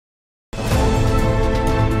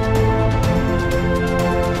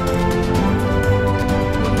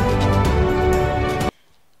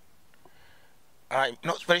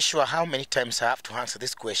very sure how many times I have to answer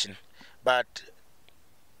this question, but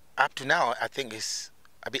up to now, I think it's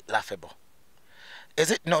a bit laughable.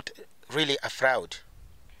 Is it not really a fraud,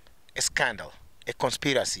 a scandal, a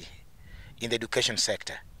conspiracy in the education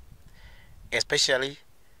sector, especially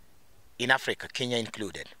in Africa, Kenya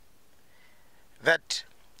included, that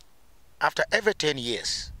after every 10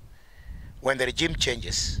 years, when the regime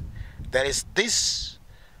changes, there is this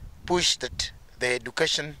push that the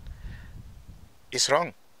education is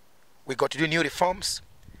wrong. We got to do new reforms.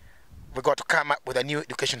 We got to come up with a new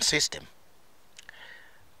education system.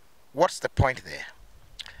 What's the point there?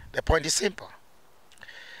 The point is simple.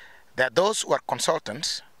 There are those who are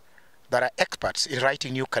consultants that are experts in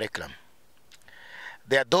writing new curriculum.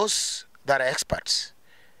 There are those that are experts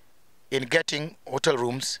in getting hotel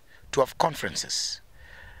rooms to have conferences.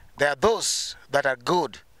 There are those that are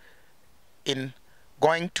good in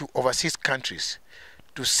going to overseas countries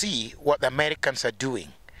to see what the Americans are doing,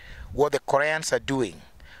 what the Koreans are doing,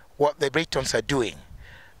 what the Britons are doing.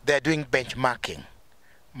 They're doing benchmarking.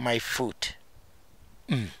 My foot.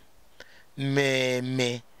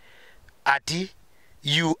 Ati,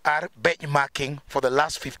 you are benchmarking for the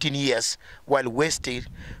last 15 years while wasting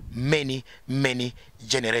many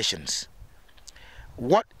generations.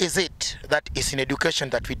 What is it that is in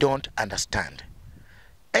education that we don't understand?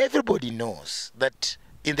 Everybody knows that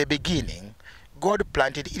in the beginning, God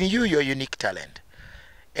planted in you your unique talent.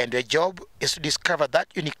 And your job is to discover that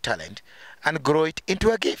unique talent and grow it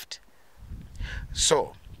into a gift.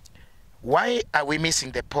 So, why are we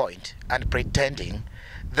missing the point and pretending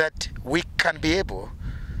that we can be able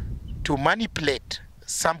to manipulate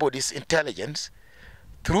somebody's intelligence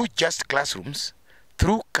through just classrooms,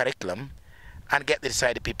 through curriculum, and get the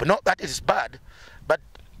decided people? Not that it is bad, but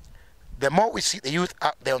the more we see the youth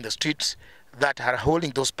out there on the streets that are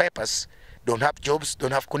holding those papers, don't have jobs,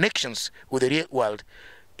 don't have connections with the real world,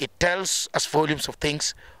 it tells us volumes of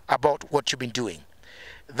things about what you've been doing.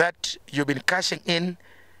 That you've been cashing in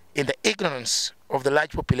the ignorance of the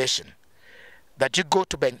large population. That you go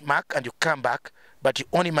to benchmark and you come back, but you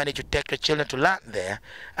only manage to take your children to learn there,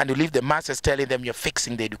 and you leave the masses telling them you're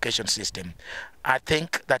fixing the education system. I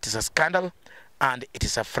think that is a scandal, and it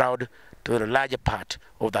is a fraud to the larger part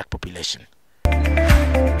of that population.